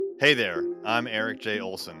Hey there, I'm Eric J.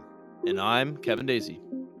 Olson. And I'm Kevin Daisy.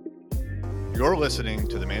 You're listening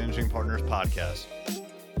to the Managing Partners Podcast,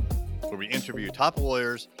 where we interview top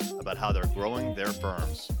lawyers about how they're growing their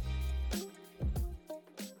firms.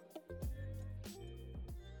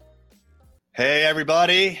 Hey,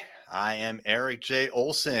 everybody. I am Eric J.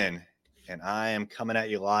 Olson, and I am coming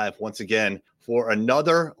at you live once again for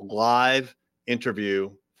another live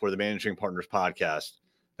interview for the Managing Partners Podcast.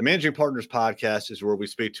 The Managing Partners Podcast is where we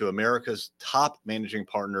speak to America's top managing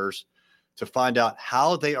partners to find out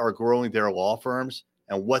how they are growing their law firms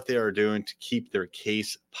and what they are doing to keep their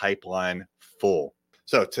case pipeline full.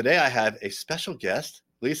 So today I have a special guest,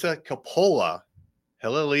 Lisa Coppola.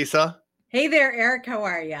 Hello, Lisa. Hey there, Eric. How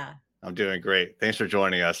are you? I'm doing great. Thanks for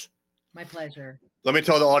joining us. My pleasure. Let me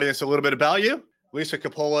tell the audience a little bit about you. Lisa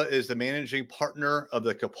Coppola is the managing partner of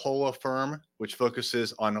the Coppola firm, which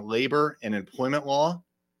focuses on labor and employment law,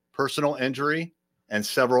 personal injury, and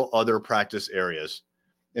several other practice areas.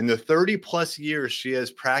 In the 30 plus years she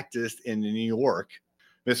has practiced in New York,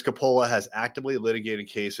 Ms. Coppola has actively litigated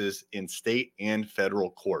cases in state and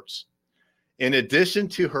federal courts. In addition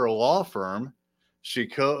to her law firm, she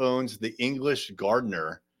co-owns the English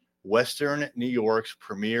Gardener, Western New York's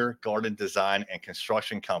premier garden design and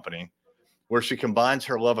construction company, where she combines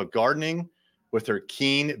her love of gardening with her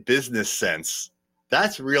keen business sense.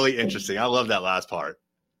 That's really interesting. I love that last part.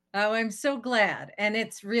 Oh, I'm so glad. And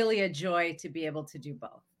it's really a joy to be able to do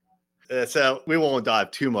both. So we won't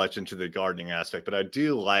dive too much into the gardening aspect, but I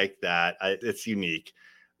do like that. It's unique.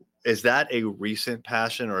 Is that a recent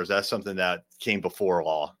passion, or is that something that came before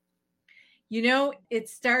law? You know, it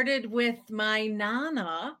started with my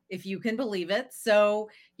Nana, if you can believe it. So,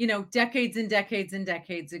 decades and decades and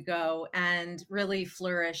decades ago, and really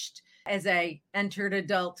flourished as I entered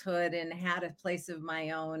adulthood and had a place of my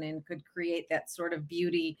own and could create that sort of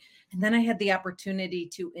beauty. And then I had the opportunity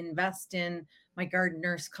to invest in my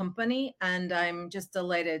gardener's company. And I'm just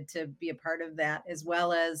delighted to be a part of that, as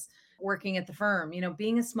well as working at the firm.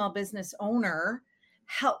 Being a small business owner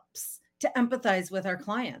helps to empathize with our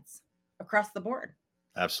clients across the board.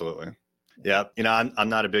 Absolutely. Yeah. I'm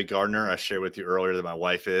not a big gardener. I shared with you earlier that my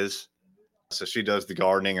wife is. So she does the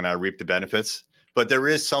gardening and I reap the benefits. But there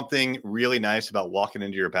is something really nice about walking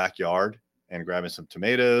into your backyard and grabbing some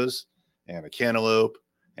tomatoes and a cantaloupe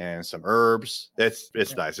and some herbs. It's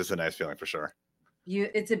nice. It's a nice feeling for sure.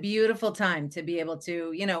 It's a beautiful time to be able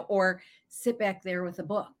to, or sit back there with a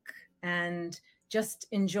book and just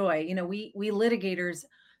enjoy. We litigators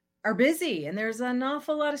are busy and there's an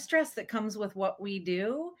awful lot of stress that comes with what we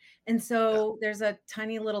do. And so there's a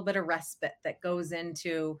tiny little bit of respite that goes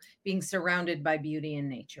into being surrounded by beauty and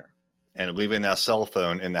nature. And leaving that cell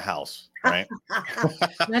phone in the house, right?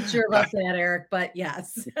 Not sure about that, Eric, but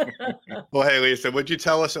yes. Well, hey, Lisa, would you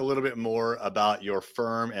tell us a little bit more about your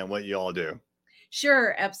firm and what you all do?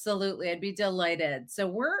 Sure, absolutely. I'd be delighted. So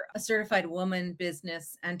we're a certified woman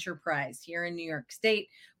business enterprise here in New York State.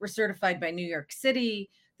 We're certified by New York City,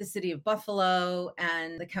 the city of Buffalo,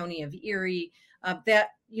 and the county of Erie. That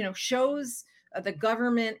shows the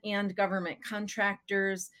government and government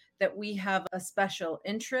contractors that we have a special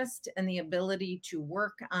interest and the ability to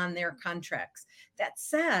work on their contracts. That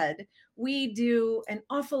said, we do an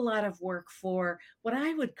awful lot of work for what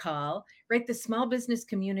I would call, the small business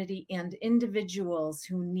community and individuals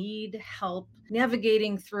who need help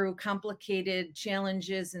navigating through complicated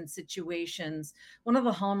challenges and situations. One of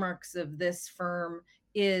the hallmarks of this firm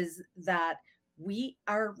is that we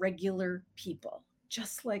are regular people,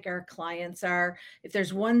 just like our clients are. If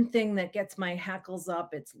there's one thing that gets my hackles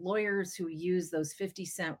up, it's lawyers who use those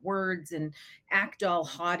 50-cent words and act all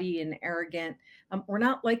haughty and arrogant. We're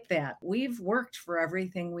not like that. We've worked for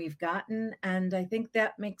everything we've gotten. And I think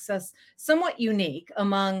that makes us somewhat unique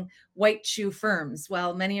among white shoe firms.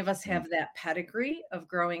 While many of us have that pedigree of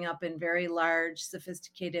growing up in very large,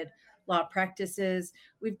 sophisticated law practices,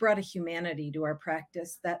 we've brought a humanity to our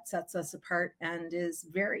practice that sets us apart and is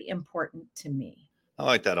very important to me. I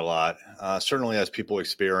like that a lot. Certainly as people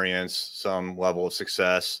experience some level of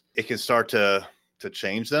success, it can start to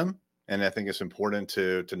change them. And I think it's important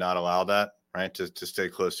to not allow that, right? To stay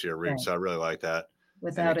close to your roots. Right. So I really like that.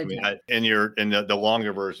 Without a doubt. In the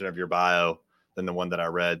longer version of your bio than the one that I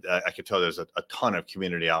read, I could tell there's a ton of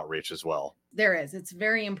community outreach as well. There is. It's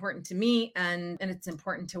very important to me and it's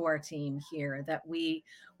important to our team here that we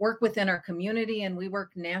work within our community and we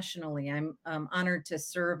work nationally. I'm honored to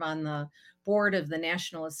serve on the board of the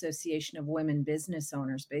National Association of Women Business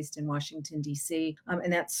Owners based in Washington, D.C.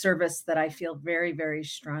 And that's service that I feel very, very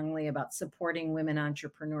strongly about supporting women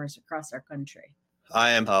entrepreneurs across our country. I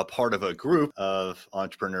am a part of a group of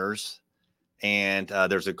entrepreneurs And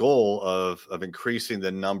there's a goal of increasing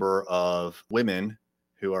the number of women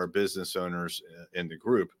who are business owners in the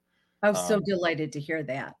group. I was so delighted to hear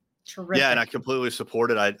that. Yeah, and Terrific. I completely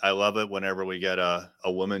support it. I love it whenever we get a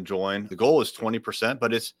woman join. The goal is 20%,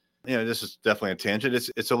 but it's, this is definitely a tangent.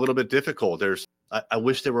 It's a little bit difficult. I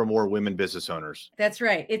wish there were more women business owners. That's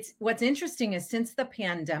right. It's what's interesting is since the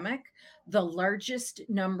pandemic, the largest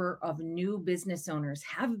number of new business owners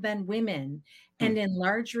have been women, and in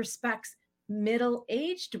large respects,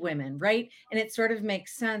 middle-aged women, right? And it sort of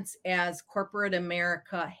makes sense as corporate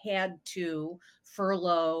America had to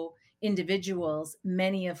furlough individuals,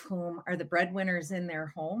 many of whom are the breadwinners in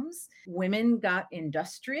their homes. Women got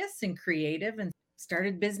industrious and creative and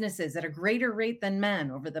started businesses at a greater rate than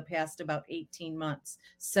men over the past about 18 months.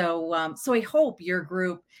 So I hope your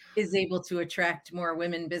group is able to attract more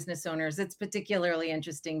women business owners. It's particularly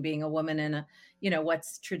interesting being a woman in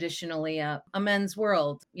what's traditionally a men's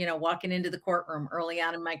world. Walking into the courtroom early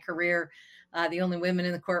on in my career, the only women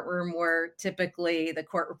in the courtroom were typically the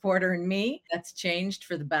court reporter and me. That's changed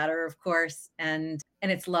for the better, of course, and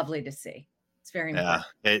it's lovely to see. It's very important.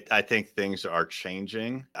 Yeah, I think things are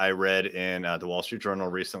changing. I read in the Wall Street Journal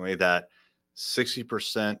recently that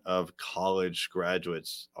 60% of college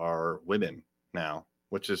graduates are women now,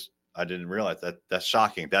 which is, I didn't realize that. That's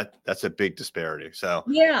shocking. That's a big disparity. So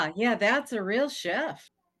Yeah, that's a real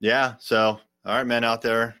shift. yeah. So all right, men out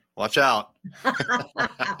there, watch out.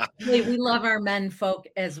 Hey, we love our men folk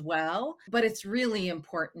as well, but it's really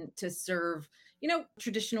important to serve,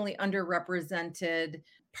 traditionally underrepresented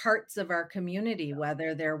parts of our community,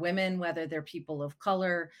 whether they're women, whether they're people of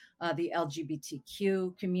color, the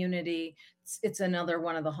LGBTQ community. It's another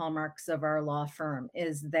one of the hallmarks of our law firm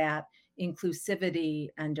is that inclusivity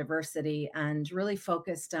and diversity and really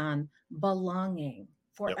focused on belonging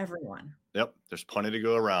for Yep. everyone. Yep. There's plenty to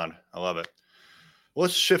go around. I love it.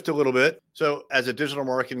 Let's shift a little bit. So, as a digital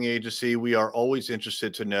marketing agency, we are always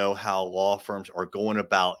interested to know how law firms are going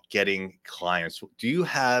about getting clients. Do you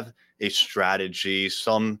have a strategy,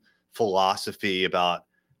 some philosophy about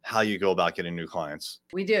how you go about getting new clients?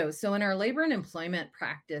 We do. So, in our labor and employment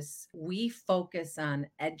practice, we focus on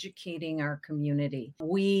educating our community.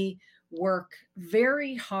 We work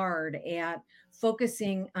very hard at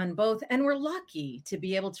focusing on both, and we're lucky to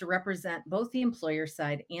be able to represent both the employer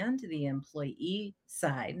side and the employee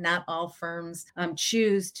side. Not all firms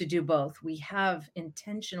choose to do both. We have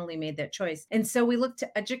intentionally made that choice. And so we look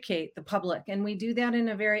to educate the public, and we do that in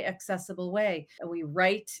a very accessible way. We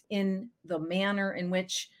write in the manner in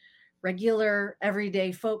which regular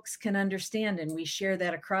everyday folks can understand, and we share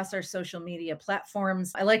that across our social media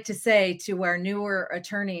platforms. I like to say to our newer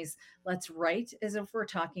attorneys, let's write as if we're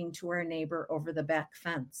talking to our neighbor over the back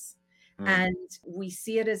fence. And we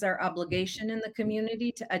see it as our obligation in the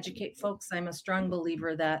community to educate folks. I'm a strong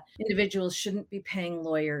believer that individuals shouldn't be paying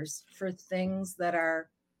lawyers for things that are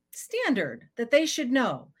standard, that they should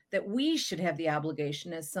know, that we should have the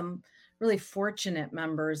obligation as some really fortunate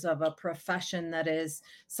members of a profession that is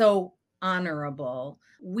so honorable.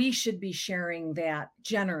 We should be sharing that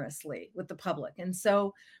generously with the public. And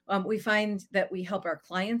so we find that we help our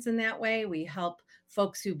clients in that way. We help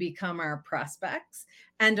folks who become our prospects.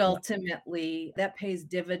 And ultimately, that pays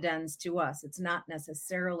dividends to us. It's not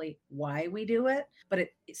necessarily why we do it, but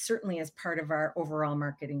it certainly is part of our overall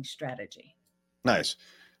marketing strategy. Nice.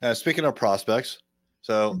 Speaking of prospects,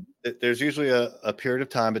 so there's usually a period of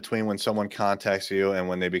time between when someone contacts you and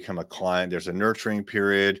when they become a client. There's a nurturing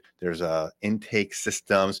period. There's intake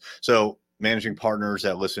systems. So managing partners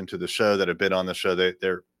that listen to the show, that have been on the show,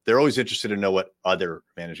 they're always interested to know what other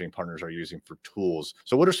managing partners are using for tools.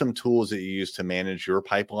 So what are some tools that you use to manage your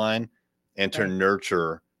pipeline and to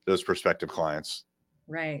nurture those prospective clients?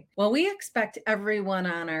 Right. Well, we expect everyone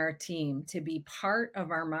on our team to be part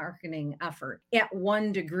of our marketing effort at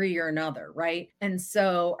one degree or another, right? And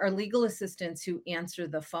so our legal assistants who answer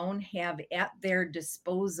the phone have at their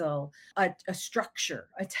disposal a structure,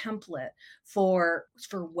 a template for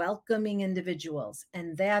welcoming individuals.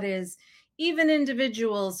 And that is even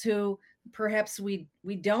individuals who perhaps we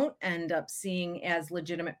don't end up seeing as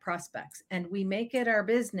legitimate prospects. And we make it our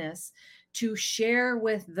business to share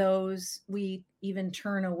with those we even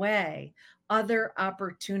turn away other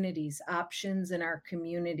opportunities, options in our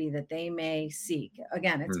community that they may seek.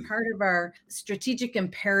 Again, it's part of our strategic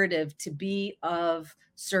imperative to be of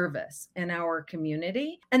service in our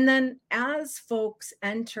community. And then as folks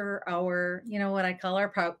enter our, what I call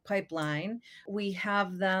our pipeline, we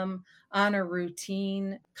have them on a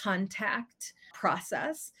routine contact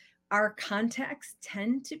process. our contacts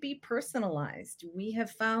tend to be personalized. We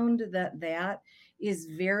have found that that is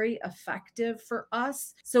very effective for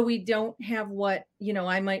us. So we don't have what,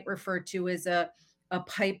 I might refer to as a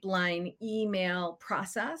pipeline email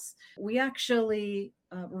process. We actually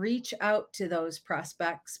reach out to those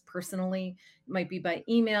prospects personally. It might be by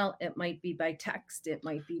email, it might be by text, it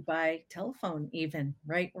might be by telephone, even,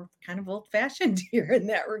 right? We're kind of old fashioned here in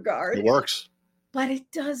that regard. It works. But it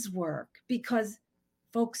does work because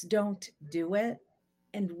folks don't do it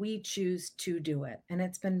and we choose to do it. And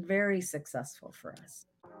it's been very successful for us.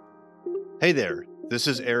 Hey there, this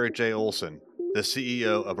is Eric J. Olson, the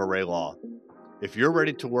CEO of Array Law. If you're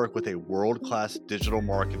ready to work with a world-class digital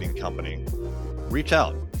marketing company, reach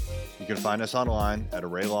out. You can find us online at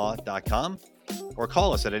arraylaw.com or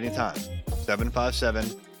call us at any time,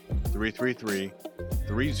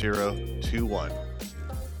 757-333-3021.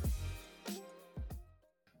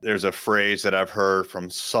 There's a phrase that I've heard from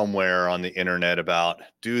somewhere on the internet about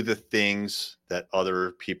do the things that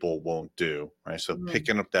other people won't do, right? So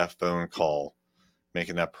picking up that phone call,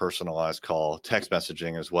 making that personalized call, text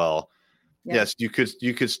messaging as well. Yeah. Yes, you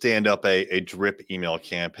could stand up a drip email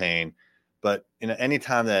campaign, but any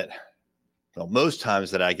time that, most times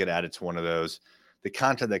that I get added to one of those, the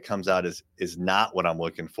content that comes out is not what I'm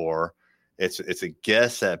looking for. It's a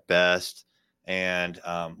guess at best. And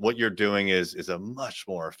what you're doing is a much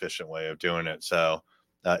more efficient way of doing it. So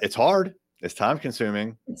it's hard. It's time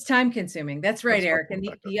consuming. It's time consuming. That's right, Eric. And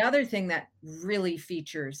the other thing that really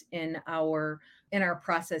features in our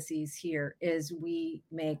processes here is we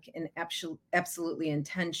make an absolutely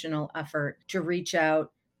intentional effort to reach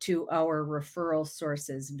out to our referral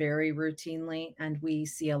sources very routinely. And we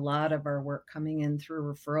see a lot of our work coming in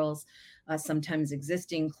through referrals, sometimes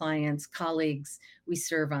existing clients, colleagues we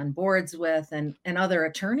serve on boards with, and other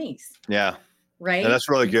attorneys. Yeah. Right. And that's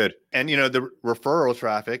really good. And, the referral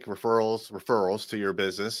traffic, referrals to your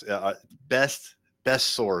business, best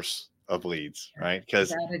source of leads, right? Because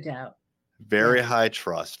without a doubt, very high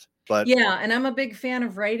trust. But yeah, and I'm a big fan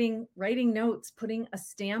of writing notes, putting a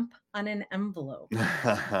stamp on an envelope,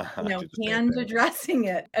 hand addressing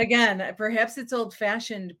it. Again, perhaps it's old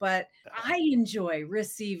fashioned, but I enjoy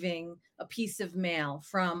receiving a piece of mail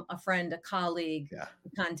from a friend, a colleague, a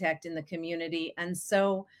contact in the community. And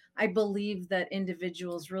so I believe that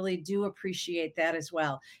individuals really do appreciate that as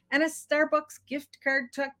well. And a Starbucks gift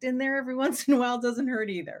card tucked in there every once in a while doesn't hurt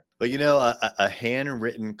either. But a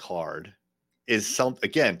handwritten card is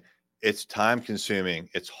again, it's time consuming.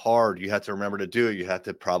 It's hard. You have to remember to do it. You have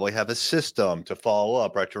to probably have a system to follow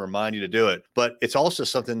up, right? To remind you to do it. But it's also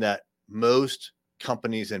something that most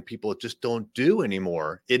companies and people just don't do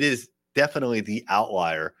anymore. It is definitely the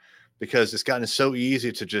outlier because it's gotten so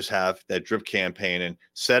easy to just have that drip campaign and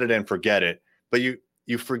set it and forget it. But you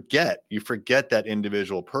forget that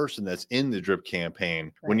individual person that's in the drip campaign.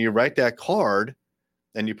 Right. When you write that card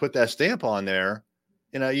and you put that stamp on there,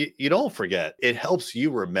 you don't forget. It helps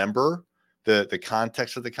you remember the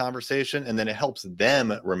context of the conversation, and then it helps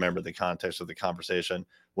them remember the context of the conversation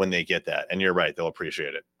when they get that. And you're right, they'll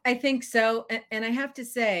appreciate it. I think so. And I have to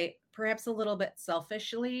say, perhaps a little bit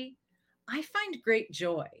selfishly, I find great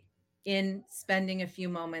joy in spending a few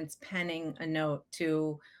moments penning a note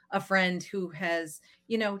to a friend who has,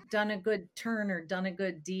 done a good turn or done a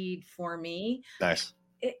good deed for me. Nice.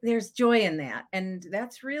 There's joy in that. And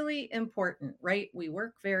that's really important, right? We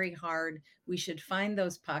work very hard. We should find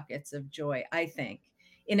those pockets of joy, I think,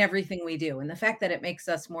 in everything we do. And the fact that it makes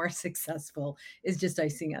us more successful is just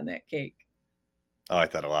icing on that cake. I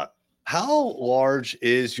like that a lot. How large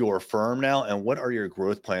is your firm now, and what are your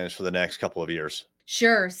growth plans for the next couple of years?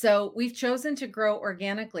 Sure. So we've chosen to grow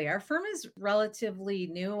organically. Our firm is relatively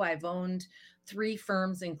new. I've owned 3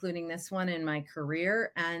 firms, including this one, in my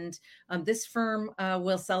career. And this firm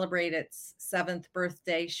will celebrate its 7th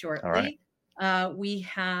birthday shortly. Right. We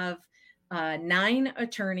have 9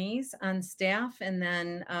 attorneys on staff, and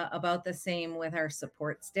then about the same with our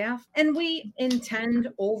support staff. And we intend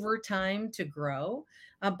over time to grow,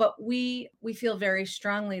 but we feel very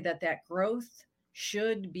strongly that growth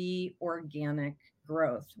should be organic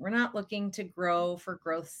growth. We're not looking to grow for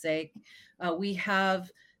growth's sake. We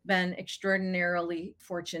have been extraordinarily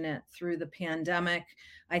fortunate through the pandemic.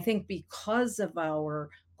 I think because of our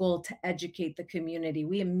goal to educate the community,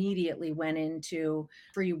 we immediately went into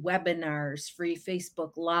free webinars, free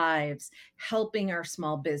Facebook Lives, helping our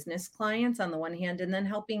small business clients on the one hand, and then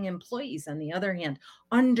helping employees on the other hand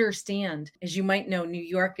understand. As you might know, New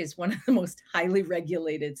York is one of the most highly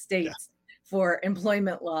regulated states for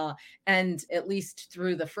employment law. And at least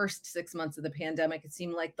through the first 6 months of the pandemic, it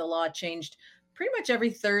seemed like the law changed pretty much every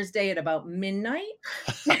Thursday at about midnight.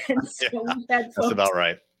 And so we had folks that's about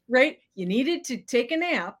right. right? You needed to take a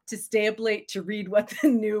nap to stay up late to read what the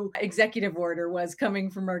new executive order was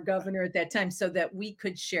coming from our governor at that time so that we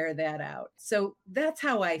could share that out. So that's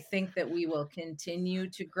how I think that we will continue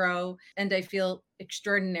to grow. And I feel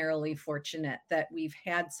extraordinarily fortunate that we've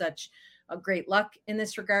had such a great luck in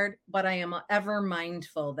this regard. But I am ever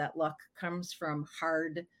mindful that luck comes from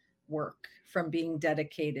hard work, from being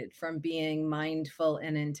dedicated, from being mindful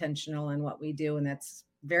and intentional in what we do. And that's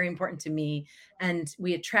very important to me. And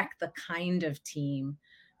we attract the kind of team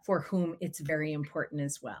for whom it's very important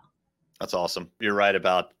as well. That's awesome. You're right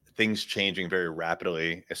about things changing very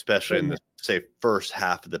rapidly, especially in the, say, first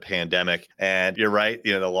half of the pandemic. And you're right,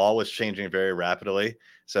 the law was changing very rapidly.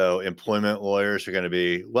 So employment lawyers are going to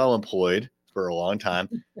be well employed for a long time.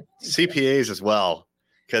 CPAs as well,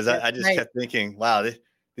 because I just kept thinking, wow,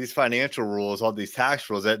 these financial rules, all these tax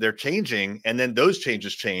rules, that they're changing. And then those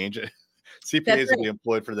changes change. CPAs will be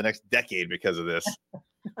employed for the next decade because of this.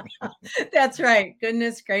 That's right.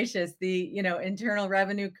 Goodness gracious. The, Internal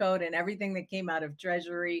Revenue Code and everything that came out of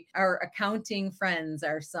Treasury, our accounting friends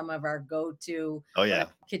are some of our go-to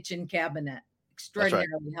kitchen cabinet.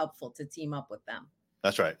 Extraordinarily helpful to team up with them.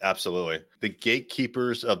 That's right. Absolutely. The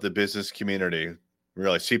gatekeepers of the business community,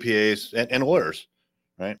 really, CPAs and lawyers,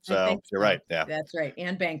 right? So you're right. Yeah. That's right.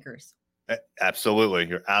 And bankers. Absolutely.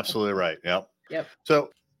 You're absolutely right. Yep. So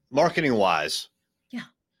marketing wise,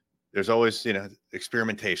 there's always,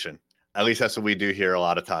 experimentation. At least that's what we do here a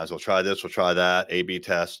lot of times. We'll try this, we'll try that, A/B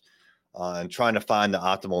test, and trying to find the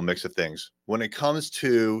optimal mix of things. When it comes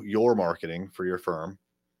to your marketing for your firm,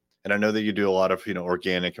 and I know that you do a lot of,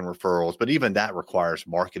 organic and referrals, but even that requires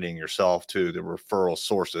marketing yourself to the referral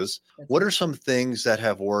sources. What are some things that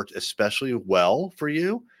have worked especially well for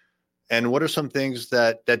you? And what are some things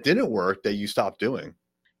that didn't work that you stopped doing?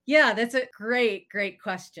 Yeah, that's a great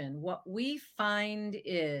question. What we find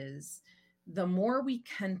is the more we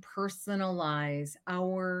can personalize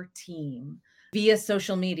our team via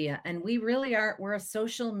social media, and we're a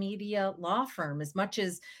social media law firm, as much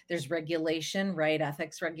as there's regulation, right?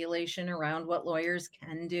 Ethics regulation around what lawyers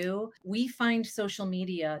can do. We find social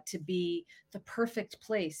media to be the perfect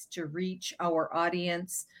place to reach our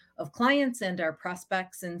audience of clients and our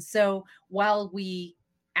prospects. And so while we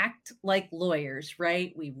act like lawyers,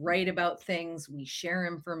 right? We write about things, we share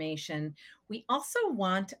information. We also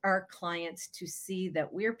want our clients to see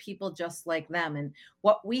that we're people just like them. And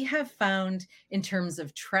what we have found in terms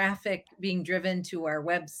of traffic being driven to our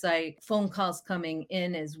website, phone calls coming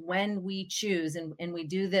in, is when we choose, and we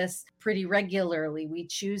do this pretty regularly, we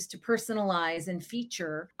choose to personalize and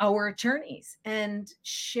feature our attorneys and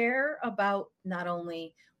share about not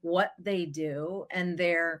only what they do and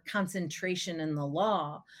their concentration in the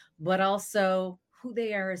law, but also who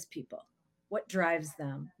they are as people. What drives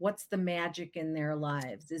them? What's the magic in their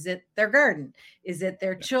lives? Is it their garden? Is it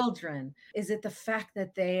their children? Is it the fact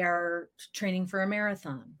that they are training for a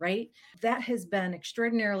marathon, right? That has been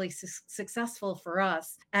extraordinarily successful for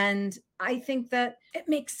us. And I think that it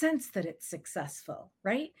makes sense that it's successful,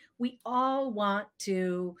 right? We all want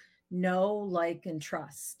to know, like, and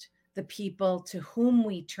trust the people to whom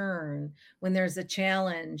we turn when there's a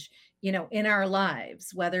challenge, in our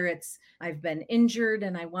lives, whether it's I've been injured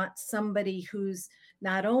and I want somebody who's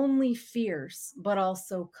not only fierce, but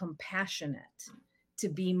also compassionate to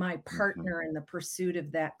be my partner in the pursuit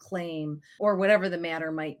of that claim, or whatever the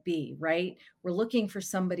matter might be, right? We're looking for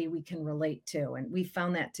somebody we can relate to. And we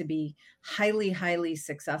found that to be highly, highly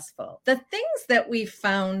successful. The things that we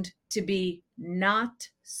found to be not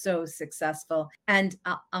so successful, and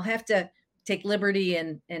I'll have to take liberty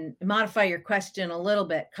and modify your question a little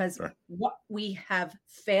bit, because what we have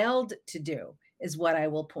failed to do is what I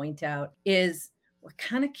will point out is we're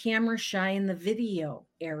kind of camera shy in the video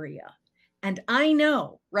area. And I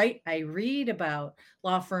know, right? I read about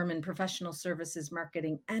law firm and professional services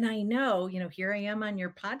marketing. And I know, here I am on your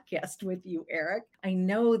podcast with you, Eric. I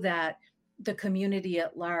know that the community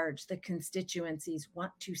at large, the constituencies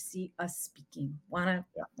want to see us speaking, want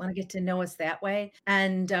to get to know us that way.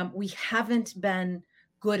 And we haven't been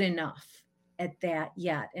good enough at that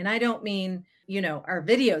yet. And I don't mean, our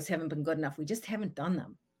videos haven't been good enough. We just haven't done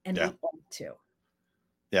them. And we want to.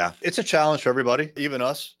 Yeah. It's a challenge for everybody, even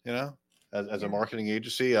us, as a marketing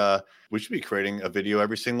agency. We should be creating a video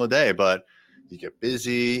every single day, but you get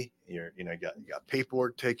busy, you got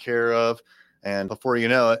paperwork to take care of. And before you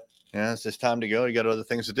know it, it's just time to go. You got other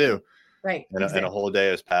things to do. Right. And, and a whole day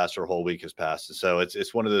has passed or a whole week has passed. So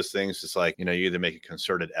it's one of those things. It's like, you either make a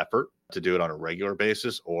concerted effort to do it on a regular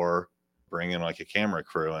basis or bring in like a camera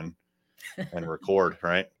crew and record.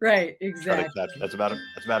 Right. Right. Exactly. That's about it.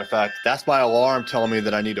 As a matter of fact, that's my alarm telling me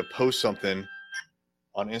that I need to post something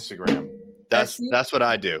on Instagram. That's what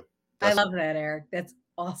I do. I love that, Eric. That's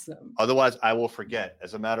awesome. Otherwise, I will forget.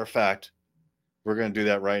 As a matter of fact, we're going to do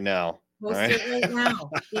that right now. Post it right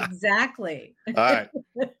now. Exactly. All right.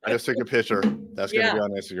 I just took a picture. That's going to be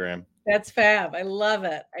on Instagram. That's fab. I love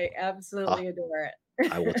it. I absolutely adore it.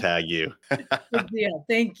 I will tag you. Good deal.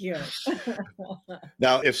 Thank you.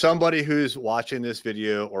 Now, if somebody who's watching this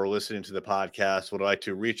video or listening to the podcast would like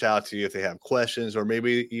to reach out to you if they have questions, or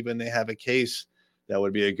maybe even they have a case that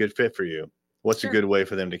would be a good fit for you, what's a good way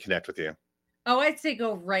for them to connect with you? Oh, I'd say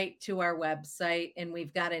go right to our website, and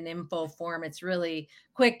we've got an info form. It's really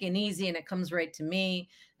quick and easy, and it comes right to me.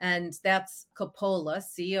 And that's Coppola,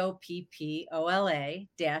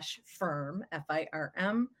 COPPOLA-firm,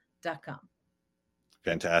 FIRM.com.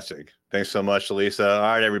 Fantastic. Thanks so much, Lisa. All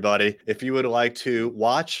right, everybody. If you would like to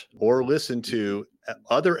watch or listen to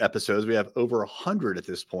other episodes, we have over 100 at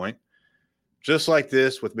this point, just like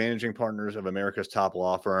this, with managing partners of America's top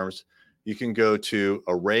law firms. You can go to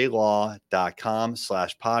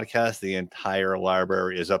arraylaw.com/podcast. The entire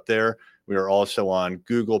library is up there. We are also on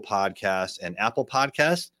Google Podcasts and Apple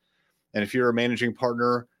Podcasts. And if you're a managing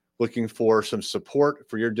partner looking for some support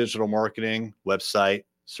for your digital marketing, website,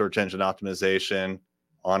 search engine optimization,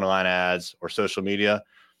 online ads, or social media,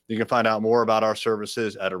 you can find out more about our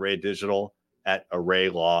services at Array Digital at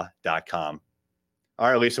arraylaw.com.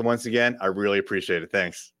 All right, Lisa, once again, I really appreciate it.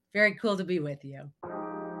 Thanks. Very cool to be with you.